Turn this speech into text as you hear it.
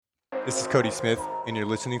This is Cody Smith, and you're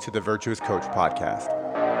listening to the Virtuous Coach Podcast.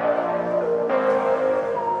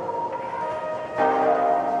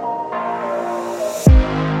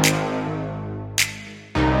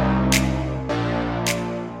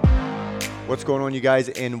 What's going on, you guys,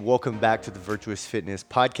 and welcome back to the Virtuous Fitness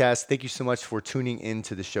Podcast. Thank you so much for tuning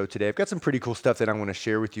into the show today. I've got some pretty cool stuff that I want to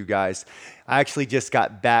share with you guys. I actually just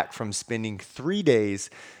got back from spending 3 days.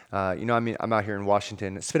 I'm out here in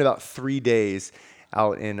Washington. I spent about 3 days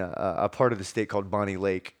out in a part of the state called Bonnie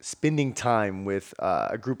Lake, spending time with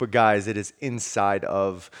a group of guys that is inside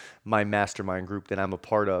of my mastermind group that I'm a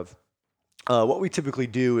part of. What we typically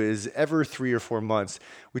do is every 3 or 4 months,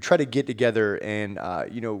 we try to get together and,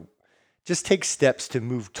 just take steps to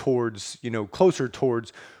move towards, closer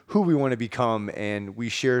towards who we want to become. And we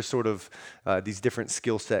share sort of these different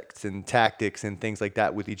skill sets and tactics and things like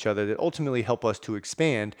that with each other that ultimately help us to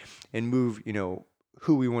expand and move,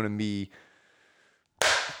 who we want to be.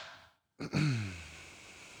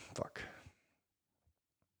 Fuck.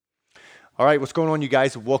 All right, what's going on, you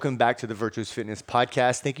guys? Welcome back to the Virtuous Fitness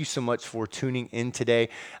Podcast. Thank you so much for tuning in today.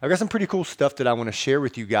 I've got some pretty cool stuff that I want to share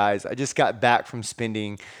with you guys. I just got back from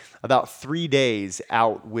spending about 3 days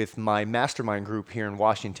out with my mastermind group here in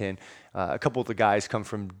Washington. A couple of the guys come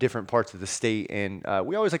from different parts of the state, and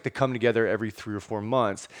we always like to come together every 3 or 4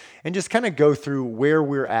 months and just kind of go through where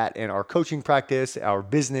we're at in our coaching practice, our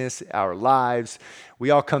business, our lives.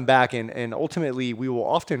 We all come back, and ultimately we will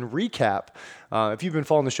often recap. If you've been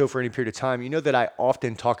following the show for any period of time, you know that I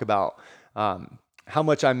often talk about how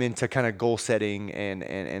much I'm into kind of goal setting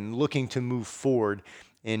and looking to move forward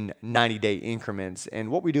in 90-day increments.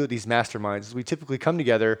 And what we do at these masterminds is we typically come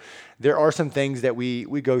together. There are some things that we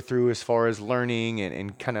go through as far as learning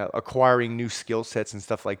and kind of acquiring new skill sets and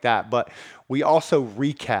stuff like that. But we also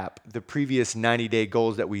recap the previous 90-day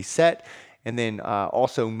goals that we set, and then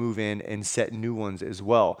also move in and set new ones as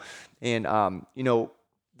well. And,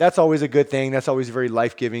 that's always a good thing. That's always very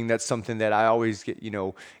life-giving. That's something that I always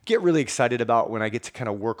get really excited about when I get to kind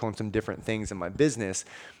of work on some different things in my business.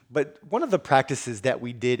 But one of the practices that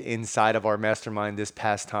we did inside of our mastermind this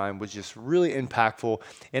past time was just really impactful.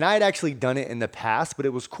 And I had actually done it in the past, but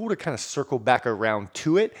it was cool to kind of circle back around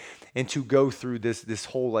to it and to go through this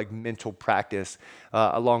whole like mental practice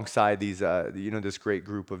alongside these this great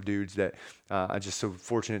group of dudes that I'm just so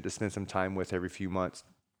fortunate to spend some time with every few months.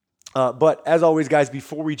 But as always, guys,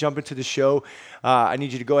 before we jump into the show, I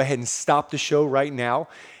need you to go ahead and stop the show right now.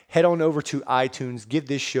 Head on over to iTunes, give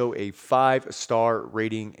this show a 5-star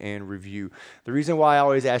rating and review. The reason why I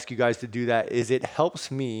always ask you guys to do that is it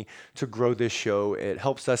helps me to grow this show. It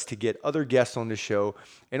helps us to get other guests on the show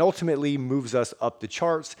and ultimately moves us up the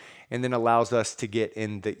charts and then allows us to get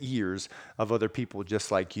in the ears of other people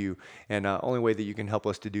just like you. And the only way that you can help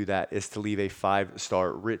us to do that is to leave a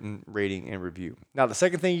 5-star written rating and review. Now, the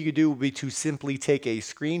second thing you could do would be to simply take a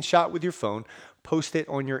screenshot with your phone, post it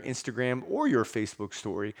on your Instagram or your Facebook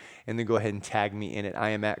story, and then go ahead and tag me in it. I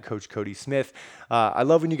am at Coach Cody Smith. I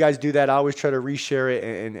love when you guys do that. I always try to reshare it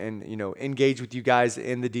and engage with you guys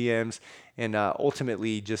in the DMs and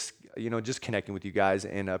ultimately just connecting with you guys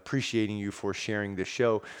and appreciating you for sharing the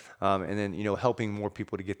show and then, helping more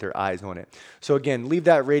people to get their eyes on it. So again, leave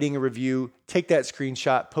that rating and review, take that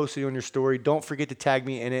screenshot, post it on your story. Don't forget to tag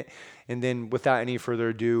me in it. And then without any further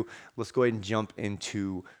ado, let's go ahead and jump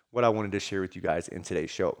into what I wanted to share with you guys in today's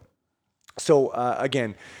show. So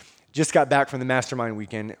again, just got back from the mastermind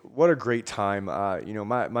weekend. What a great time.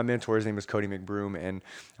 My mentor, his name is Cody McBroom, and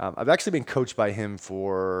I've actually been coached by him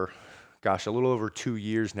for a little over 2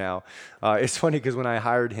 years now. It's funny because when I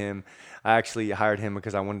hired him, I actually hired him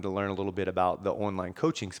because I wanted to learn a little bit about the online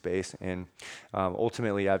coaching space. And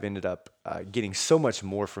ultimately, I've ended up getting so much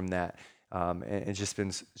more from that. And it's just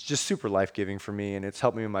been super life-giving for me. And it's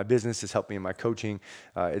helped me in my business. It's helped me in my coaching.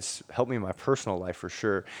 It's helped me in my personal life for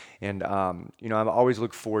sure. And, I've always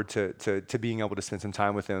looked forward to being able to spend some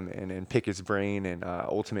time with him and pick his brain and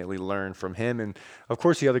ultimately learn from him. And of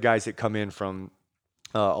course, the other guys that come in from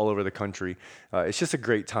all over the country. It's just a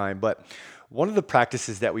great time. But one of the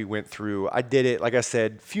practices that we went through, I did it, like I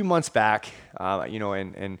said, a few months back,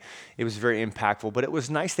 and it was very impactful, but it was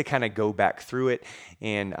nice to kind of go back through it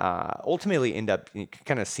and ultimately end up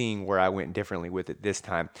kind of seeing where I went differently with it this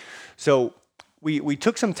time. So we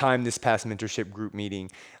took some time this past mentorship group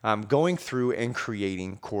meeting going through and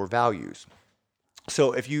creating core values.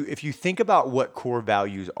 So if you think about what core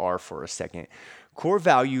values are for a second, core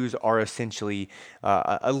values are essentially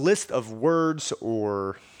a list of words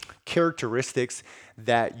or characteristics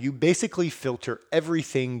that you basically filter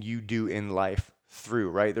everything you do in life through,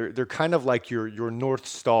 right? They're kind of like your North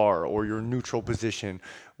Star or your neutral position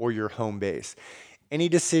or your home base. Any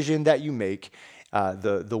decision that you make,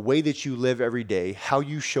 the way that you live every day, how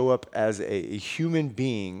you show up as a human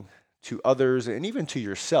being to others and even to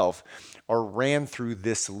yourself, are ran through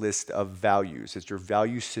this list of values. It's your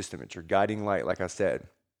value system. It's your guiding light, like I said.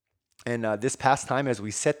 And this past time, as we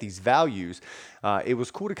set these values, it was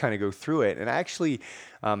cool to kind of go through it.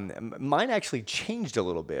 And mine actually changed a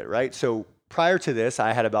little bit, right? So prior to this,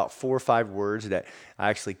 I had about 4 or 5 words that I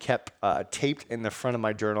actually kept taped in the front of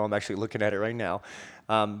my journal. I'm actually looking at it right now.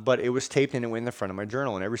 But it was taped and it went in the front of my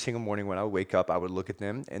journal. And every single morning when I would wake up, I would look at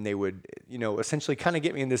them and they would, essentially kind of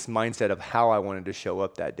get me in this mindset of how I wanted to show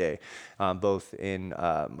up that day, both in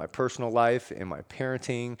my personal life, in my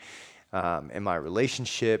parenting, in my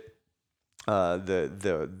relationship,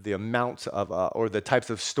 the amounts of or the types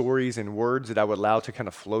of stories and words that I would allow to kind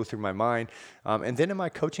of flow through my mind, and then in my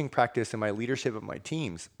coaching practice and my leadership of my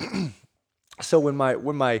teams. So when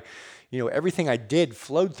my everything I did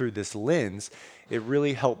flowed through this lens, it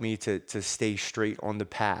really helped me to stay straight on the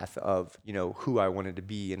path of who I wanted to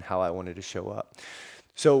be and how I wanted to show up.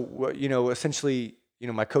 So essentially,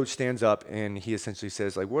 my coach stands up and he essentially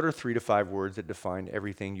says, like, what are 3 to 5 words that define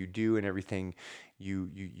everything you do and everything you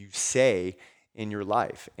say in your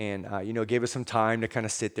life? And gave us some time to kind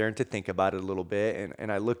of sit there and to think about it a little bit.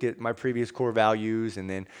 And I looked at my previous core values, and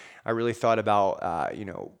then I really thought about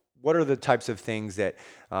what are the types of things that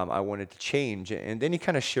I wanted to change. And then he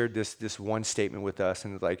kind of shared this one statement with us,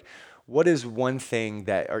 and like, what is one thing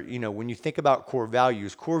that are, when you think about core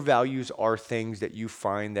values are things that you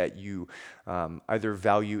find that you either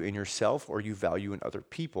value in yourself or you value in other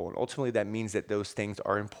people. And ultimately that means that those things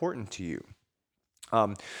are important to you.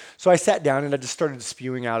 So I sat down and I just started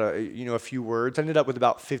spewing out a few words. I ended up with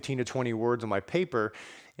about 15 to 20 words on my paper.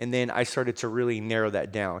 And then I started to really narrow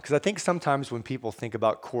that down. Because I think sometimes when people think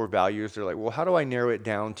about core values, they're like, well, how do I narrow it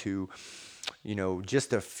down to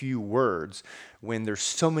just a few words, when there's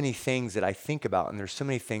so many things that I think about and there's so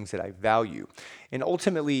many things that I value. And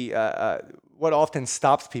ultimately, what often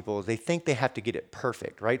stops people is they think they have to get it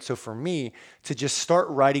perfect, right? So for me, to just start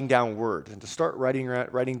writing down words and to start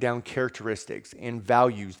writing down characteristics and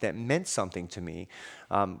values that meant something to me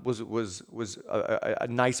was a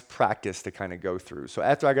nice practice to kind of go through. So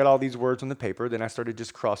after I got all these words on the paper, then I started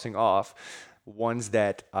just crossing off ones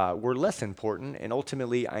that were less important, and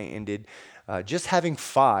ultimately I ended just having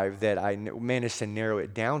 5 that I managed to narrow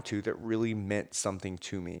it down to that really meant something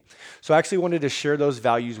to me. So I actually wanted to share those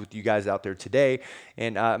values with you guys out there today,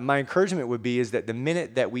 and my encouragement would be is that the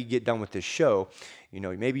minute that we get done with this show,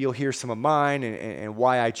 maybe you'll hear some of mine and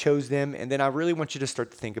why I chose them, and then I really want you to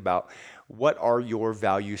start to think about what are your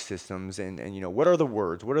value systems, and what are the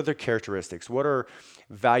words, what are the characteristics, what are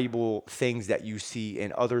valuable things that you see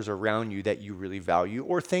in others around you that you really value,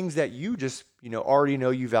 or things that you just already know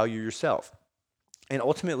you value yourself. And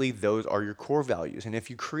ultimately, those are your core values. And if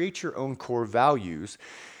you create your own core values,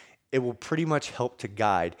 it will pretty much help to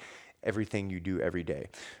guide everything you do every day.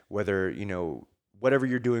 Whether, whatever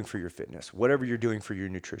you're doing for your fitness, whatever you're doing for your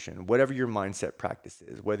nutrition, whatever your mindset practice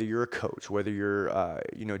is, whether you're a coach, whether you're,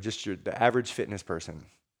 the average fitness person,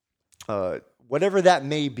 whatever that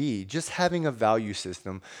may be, just having a value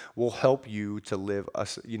system will help you to live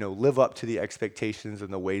up to the expectations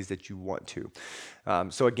and the ways that you want to.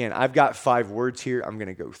 So again, I've got 5 words here. I'm going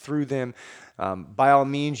to go through them. By all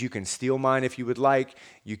means, you can steal mine if you would like.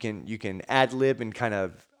 You can ad lib and kind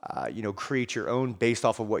of create your own based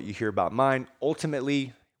off of what you hear about mine.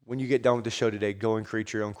 Ultimately, when you get done with the show today, go and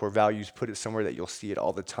create your own core values, put it somewhere that you'll see it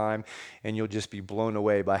all the time, and you'll just be blown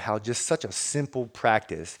away by how just such a simple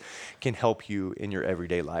practice can help you in your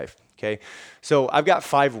everyday life. Okay, so I've got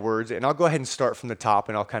 5 words, and I'll go ahead and start from the top,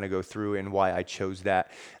 and I'll kind of go through and why I chose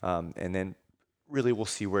that, and then really we'll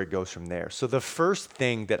see where it goes from there. So the first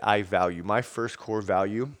thing that I value, my first core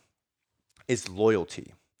value, is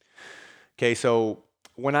loyalty. Okay, so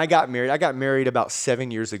when I got married about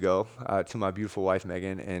 7 years ago to my beautiful wife,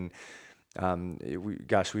 Megan, and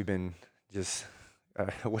we've been just,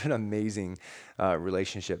 what an amazing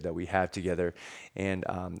relationship that we have together. And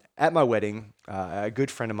at my wedding, a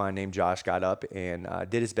good friend of mine named Josh got up and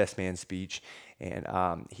did his best man speech, and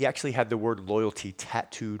he actually had the word loyalty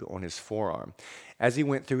tattooed on his forearm. As he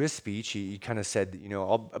went through his speech, he kind of said,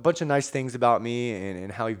 a bunch of nice things about me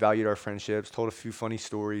and how he valued our friendships, told a few funny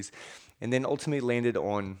stories, and then ultimately landed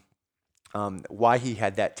on why he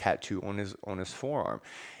had that tattoo on his forearm.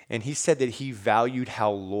 And he said that he valued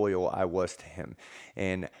how loyal I was to him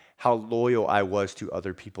and how loyal I was to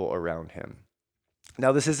other people around him.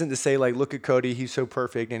 Now, this isn't to say, like, look at Cody, he's so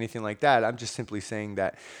perfect, anything like that. I'm just simply saying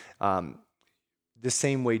that the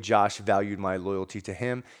same way Josh valued my loyalty to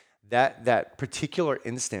him, that particular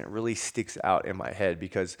instant really sticks out in my head,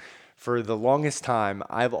 because For the longest time,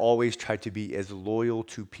 I've always tried to be as loyal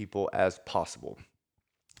to people as possible.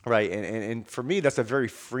 Right. And for me, that's a very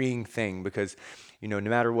freeing thing because, no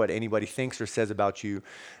matter what anybody thinks or says about you,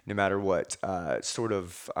 no matter what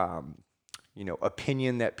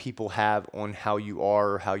opinion that people have on how you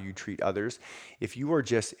are or how you treat others, if you are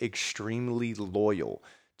just extremely loyal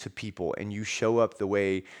to people and you show up the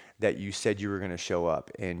way that you said you were going to show up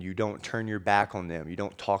and you don't turn your back on them, you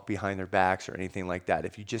don't talk behind their backs or anything like that.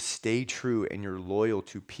 If you just stay true and you're loyal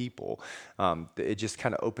to people, it just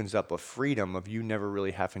kind of opens up a freedom of you never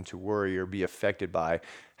really having to worry or be affected by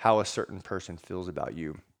how a certain person feels about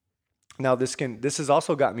you. Now, this has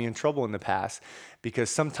also got me in trouble in the past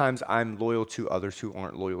because sometimes I'm loyal to others who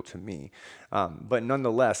aren't loyal to me. But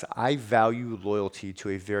nonetheless, I value loyalty to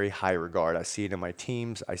a very high regard. I see it in my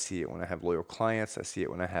teams. I see it when I have loyal clients. I see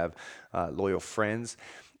it when I have loyal friends.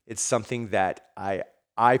 It's something that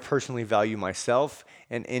I personally value myself,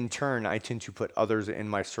 and in turn, I tend to put others in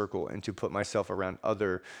my circle and to put myself around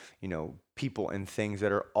other, people and things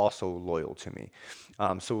that are also loyal to me.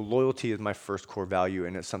 So loyalty is my first core value,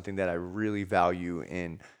 and it's something that I really value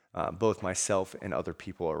in both myself and other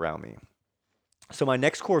people around me. So my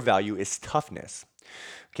next core value is toughness.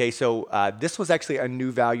 Okay, so this was actually a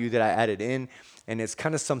new value that I added in, and it's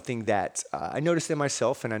kind of something that I noticed in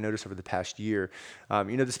myself, and I noticed over the past year.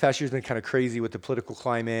 This past year's been kind of crazy with the political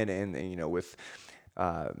climate, and with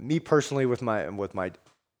me personally, with my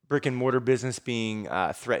brick and mortar business being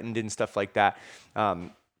threatened and stuff like that.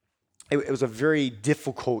 It was a very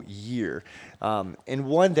difficult year, and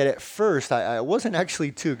one that at first I wasn't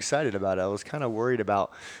actually too excited about. I was kind of worried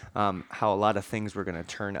about how a lot of things were going to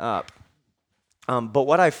turn up. But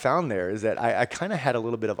what I found there is that I kind of had a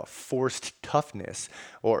little bit of a forced toughness,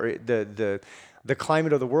 or the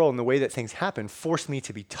climate of the world and the way that things happen forced me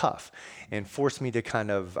to be tough and forced me to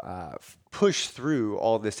kind of push through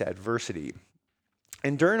all this adversity.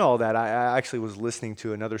 And during all that, I actually was listening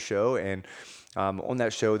to another show, and on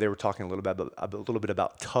that show, they were talking a little bit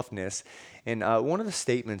about toughness. And one of the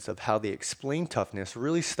statements of how they explain toughness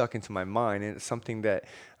really stuck into my mind, and it's something that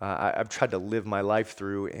I've tried to live my life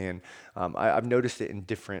through, and I've noticed it in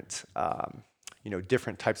different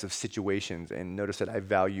types of situations, and noticed that I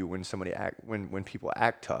value when people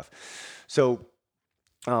act tough. So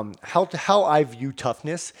how I view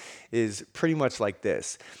toughness is pretty much like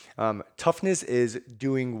this. Toughness is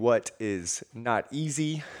doing what is not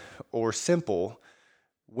easy or simple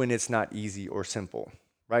when it's not easy or simple,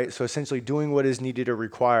 right? So essentially doing what is needed or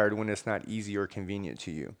required when it's not easy or convenient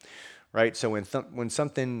to you, right? So when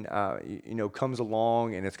something comes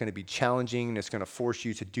along and it's going to be challenging and it's going to force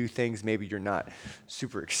you to do things maybe you're not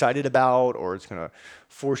super excited about, or it's going to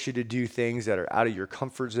force you to do things that are out of your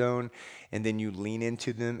comfort zone, and then you lean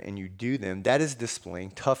into them and you do them, that is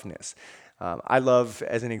displaying toughness. I love,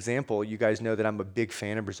 as an example, you guys know that I'm a big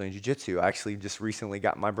fan of Brazilian Jiu-Jitsu. I actually just recently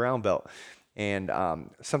got my brown belt. And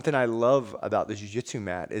something I love about the Jiu-Jitsu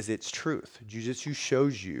mat is its truth. Jiu-Jitsu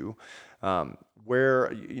shows you how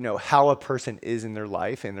a person is in their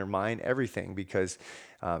life, in their mind, everything, because,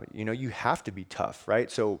 you have to be tough, right?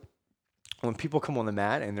 So when people come on the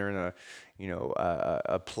mat and they're in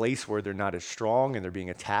a place where they're not as strong and they're being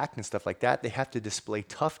attacked and stuff like that, they have to display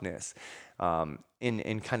toughness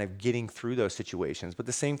in kind of getting through those situations. But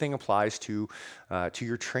the same thing applies to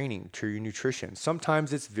your training, to your nutrition.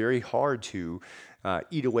 Sometimes it's very hard to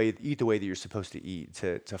eat the way that you're supposed to eat,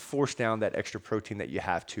 to force down that extra protein that you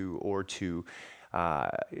have to, or to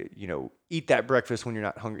eat that breakfast when you're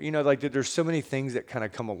not hungry. Like there's so many things that kind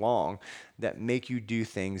of come along that make you do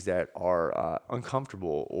things that are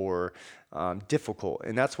uncomfortable or difficult.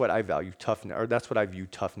 And that's what I value toughness, or that's what I view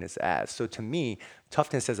toughness as. So to me,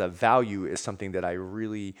 toughness as a value is something that I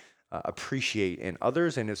really appreciate in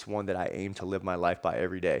others, and it's one that I aim to live my life by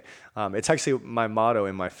every day. It's actually my motto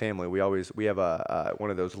in my family. We have one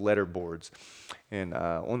of those letter boards, and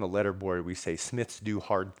on the letter board we say Smiths do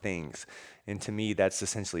hard things, and to me that's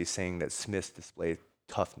essentially saying that Smiths display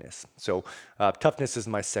toughness. So toughness is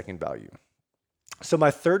my second value. So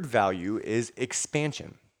my third value is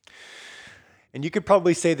expansion. And you could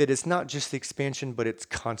probably say that it's not just expansion, but it's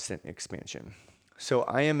constant expansion. So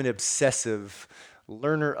I am an obsessive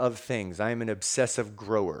learner of things. I am an obsessive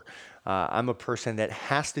grower. I'm a person that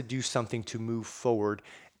has to do something to move forward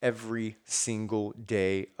every single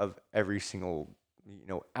day of every single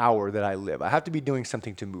hour that I live. I have to be doing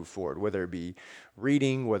something to move forward, whether it be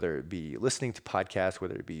reading, whether it be listening to podcasts,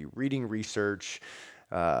 whether it be reading research,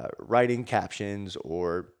 writing captions,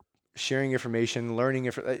 or sharing information, learning.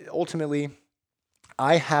 Ultimately,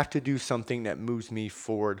 I have to do something that moves me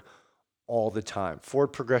forward all the time.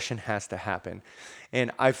 Forward progression has to happen.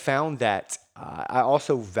 And I found that I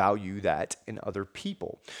also value that in other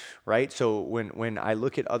people, right? So when I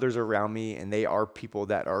look at others around me and they are people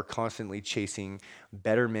that are constantly chasing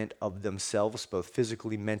betterment of themselves, both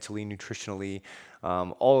physically, mentally, nutritionally,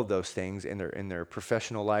 all of those things in their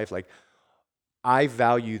professional life, like I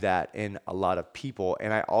value that in a lot of people,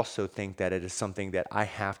 and I also think that it is something that I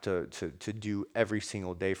have to do every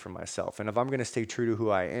single day for myself. And if I'm going to stay true to who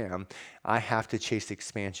I am, I have to chase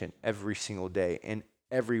expansion every single day in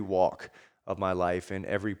every walk of my life in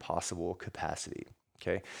every possible capacity.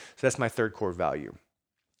 Okay, so that's my third core value.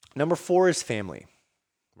 Number four is family,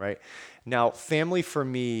 right? Now, family for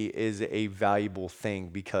me is a valuable thing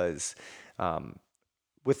because um,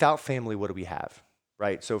 without family, what do we have?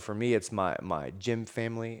 Right. So for me, it's my gym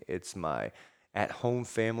family. It's my at home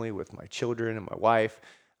family with my children and my wife.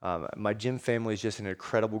 My gym family is just an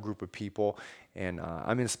incredible group of people, and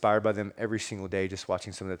I'm inspired by them every single day just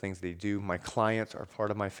watching some of the things they do. My clients are part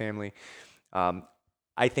of my family. Um,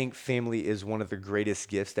 I think family is one of the greatest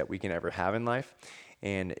gifts that we can ever have in life.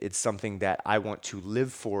 And it's something that I want to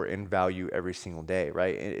live for and value every single day,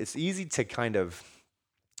 right? And it's easy to kind of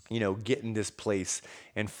get in this place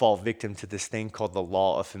and fall victim to this thing called the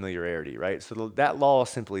law of familiarity, right? So that law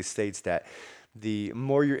simply states that the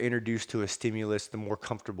more you're introduced to a stimulus, the more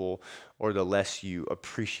comfortable or the less you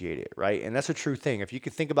appreciate it, right? And that's a true thing. If you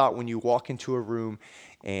can think about when you walk into a room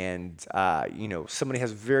and somebody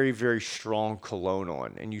has very, very strong cologne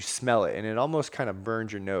on and you smell it and it almost kind of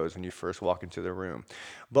burns your nose when you first walk into the room.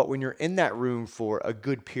 But when you're in that room for a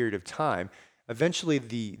good period of time, eventually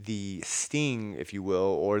the sting, if you will,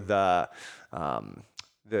 or um,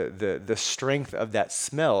 the strength of that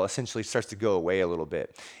smell essentially starts to go away a little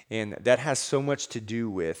bit, and that has so much to do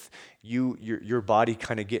with your body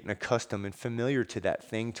kind of getting accustomed and familiar to that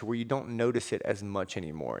thing to where you don't notice it as much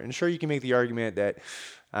anymore. And sure, you can make the argument that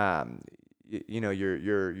um,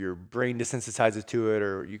 your brain desensitizes to it,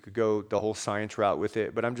 or you could go the whole science route with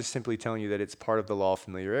it. But I'm just simply telling you that it's part of the law of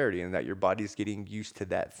familiarity, and that your body's getting used to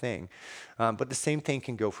that thing. But the same thing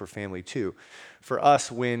can go for family too. For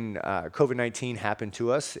us, when COVID-19 happened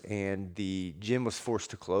to us, and the gym was forced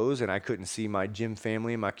to close, and I couldn't see my gym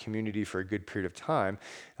family and my community for a good period of time,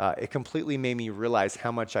 it completely made me realize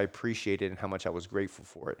how much I appreciated and how much I was grateful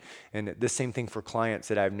for it. And the same thing for clients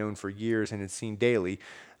that I've known for years and had seen daily.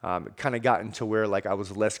 It kind of gotten to where like I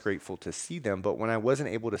was less grateful to see them, but when I wasn't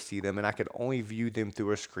able to see them and I could only view them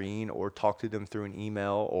through a screen or talk to them through an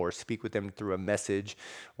email or speak with them through a message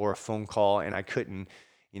or a phone call, and I couldn't,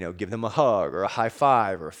 give them a hug or a high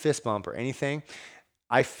five or a fist bump or anything,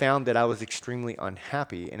 I found that I was extremely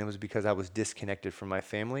unhappy, and it was because I was disconnected from my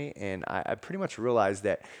family, and I pretty much realized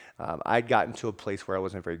that I'd gotten to a place where I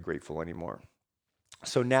wasn't very grateful anymore.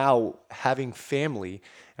 So now, having family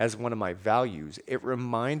as one of my values, it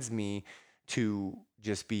reminds me to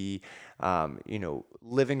just be,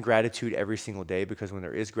 live in gratitude every single day, because when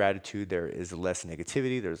there is gratitude, there is less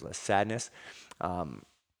negativity, there's less sadness. Um,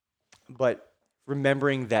 but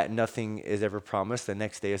remembering that nothing is ever promised, the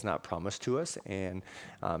next day is not promised to us, and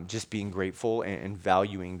just being grateful and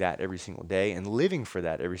valuing that every single day and living for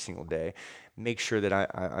that every single day, make sure that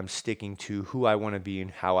I'm sticking to who I want to be and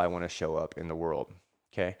how I want to show up in the world.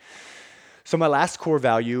 Okay. So my last core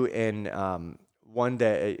value, and one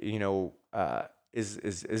that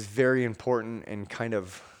is very important and kind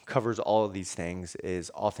of covers all of these things,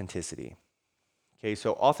 is authenticity. Okay,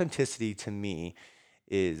 so authenticity to me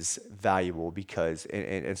is valuable because,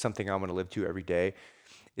 and something I want to live to every day,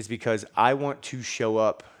 is because I want to show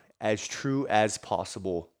up as true as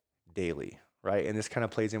possible daily, right? And this kind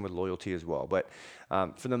of plays in with loyalty as well. But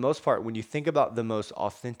for the most part, when you think about the most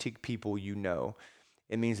authentic people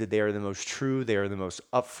it means that they are the most true, they are the most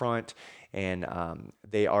upfront, and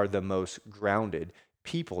they are the most grounded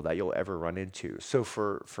people that you'll ever run into. So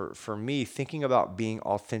for me, thinking about being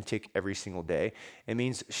authentic every single day, it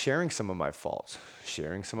means sharing some of my faults,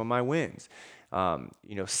 sharing some of my wins.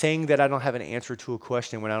 Saying that I don't have an answer to a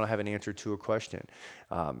question when I don't have an answer to a question.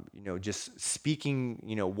 Just speaking,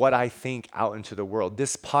 what I think out into the world.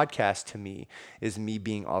 This podcast to me is me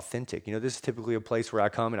being authentic. This is typically a place where I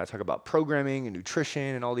come and I talk about programming and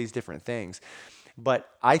nutrition and all these different things. But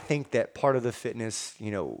I think that part of the fitness,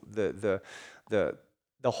 the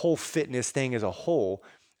the whole fitness thing as a whole,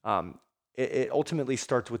 it ultimately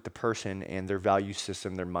starts with the person and their value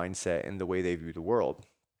system, their mindset, and the way they view the world.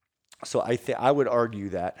 So I would argue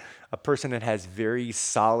that a person that has very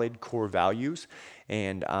solid core values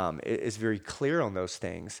and is very clear on those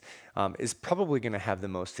things is probably going to have the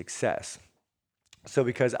most success. So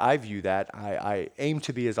because I view that, I aim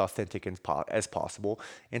to be as authentic as possible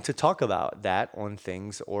and to talk about that on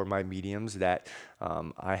things or my mediums that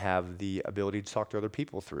I have the ability to talk to other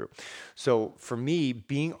people through. So for me,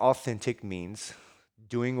 being authentic means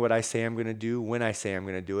doing what I say I'm going to do when I say I'm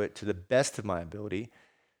going to do it to the best of my ability,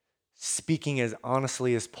 speaking as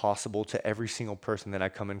honestly as possible to every single person that I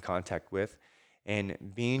come in contact with, and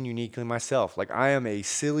being uniquely myself. Like I am a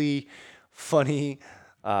silly, funny,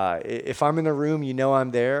 if I'm in the room,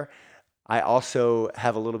 I'm there. I also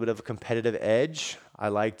have a little bit of a competitive edge. I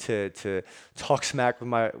like to talk smack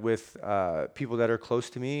with people that are close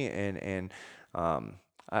to me, and um,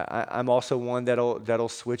 I'm also one that'll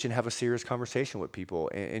switch and have a serious conversation with people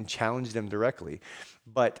and challenge them directly.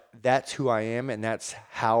 But that's who I am, and that's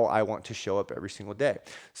how I want to show up every single day.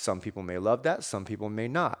 Some people may love that, some people may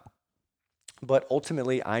not. But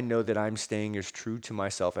ultimately, I know that I'm staying as true to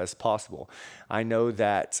myself as possible. I know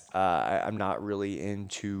that I'm not really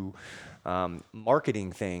into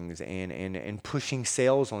marketing things and pushing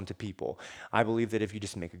sales onto people. I believe that if you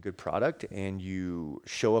just make a good product and you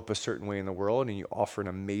show up a certain way in the world and you offer an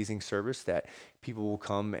amazing service, that people will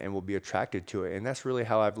come and will be attracted to it. And that's really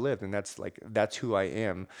how I've lived. And that's who I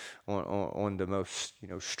am on the most,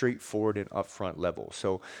 straightforward and upfront level.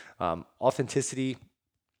 So authenticity.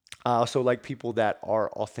 I also like people that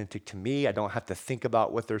are authentic to me. I don't have to think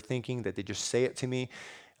about what they're thinking, that they just say it to me.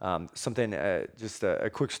 Just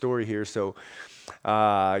a quick story here. So,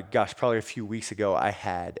 probably a few weeks ago, I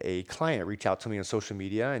had a client reach out to me on social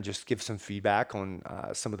media and just give some feedback on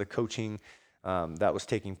some of the coaching that was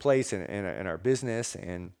taking place in our business.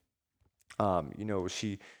 And,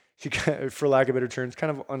 she for lack of better terms,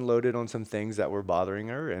 kind of unloaded on some things that were bothering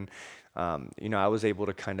her. And, I was able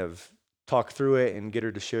to kind of talk through it and get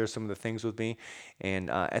her to share some of the things with me. And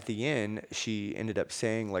at the end, she ended up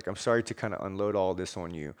saying, like, I'm sorry to kind of unload all this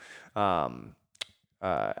on you. Um,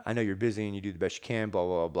 I know you're busy and you do the best you can, blah,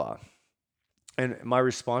 blah, blah, blah. And my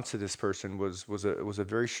response to this person was a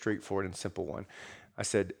very straightforward and simple one. I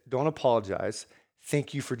said, "Don't apologize.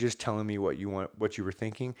 Thank you for just telling me what you were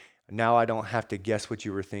thinking. Now I don't have to guess what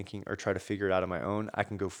you were thinking or try to figure it out on my own. I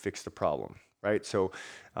can go fix the problem." Right? So,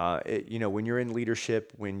 when you're in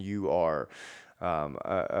leadership, when you are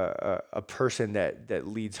a person that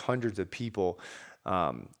leads hundreds of people,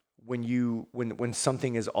 um, when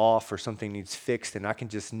something is off or something needs fixed, and I can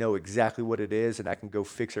just know exactly what it is and I can go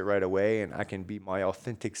fix it right away, and I can be my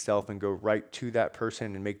authentic self and go right to that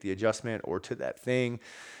person and make the adjustment, or to that thing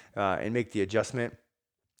and make the adjustment.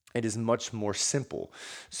 It is much more simple.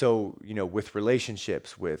 So, with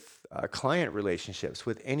relationships, with client relationships,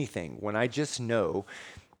 with anything, when I just know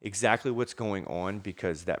exactly what's going on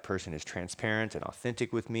because that person is transparent and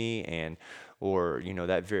authentic with me, and or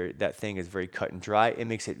that thing is very cut and dry, it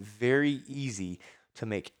makes it very easy to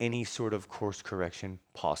make any sort of course correction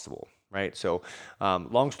possible, right? So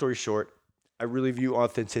long story short, I really view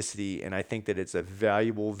authenticity, and I think that it's a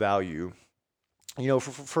valuable value,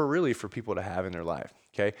 for people to have in their life.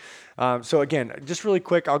 Okay. So again, just really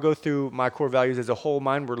quick, I'll go through my core values as a whole.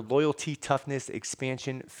 Mine were loyalty, toughness,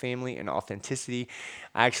 expansion, family, and authenticity.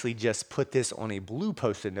 I actually just put this on a blue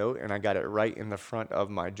Post-it note, and I got it right in the front of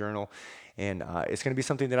my journal. And it's going to be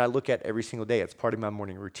something that I look at every single day. It's part of my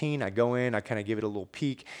morning routine. I go in, I kind of give it a little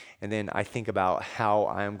peek, and then I think about how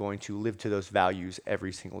I am going to live to those values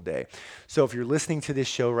every single day. So if you're listening to this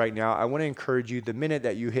show right now, I want to encourage you, the minute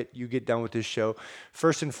that you get done with this show,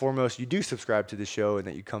 first and foremost, you do subscribe to the show and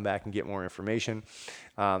that you come back and get more information.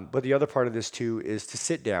 But the other part of this too is to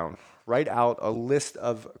sit down, write out a list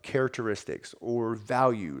of characteristics or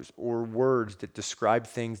values or words that describe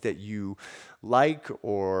things that you like,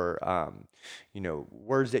 or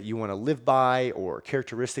words that you want to live by, or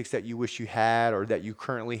characteristics that you wish you had or that you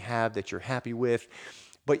currently have that you're happy with.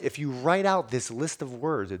 But if you write out this list of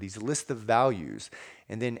words or these list of values,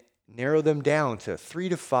 and then narrow them down to 3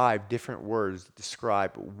 to 5 different words that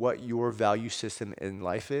describe what your value system in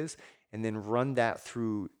life is, and then run that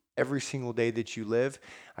through every single day that you live,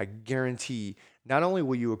 I guarantee not only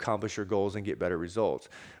will you accomplish your goals and get better results,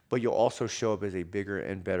 but you'll also show up as a bigger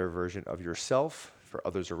and better version of yourself for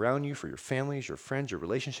others around you, for your families, your friends, your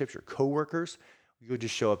relationships, your coworkers. You'll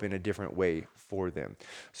just show up in a different way for them.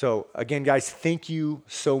 So again, guys, thank you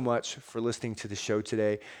so much for listening to the show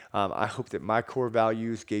today. I hope that my core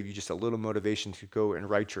values gave you just a little motivation to go and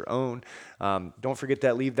write your own. Don't forget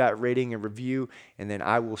that, leave that rating and review, and then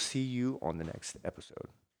I will see you on the next episode.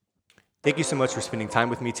 Thank you so much for spending time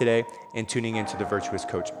with me today and tuning into the Virtuous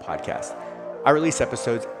Coach podcast. I release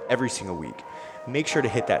episodes every single week. Make sure to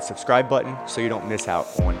hit that subscribe button so you don't miss out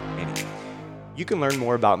on any. You can learn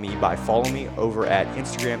more about me by following me over at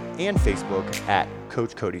Instagram and Facebook at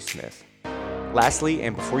Coach Cody Smith. Lastly,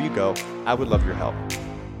 and before you go, I would love your help.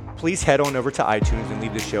 Please head on over to iTunes and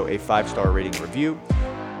leave the show a 5-star rating and review.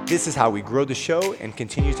 This is how we grow the show and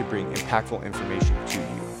continue to bring impactful information to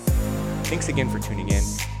you. Thanks again for tuning in,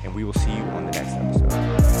 and we will see you on the next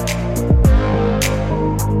episode.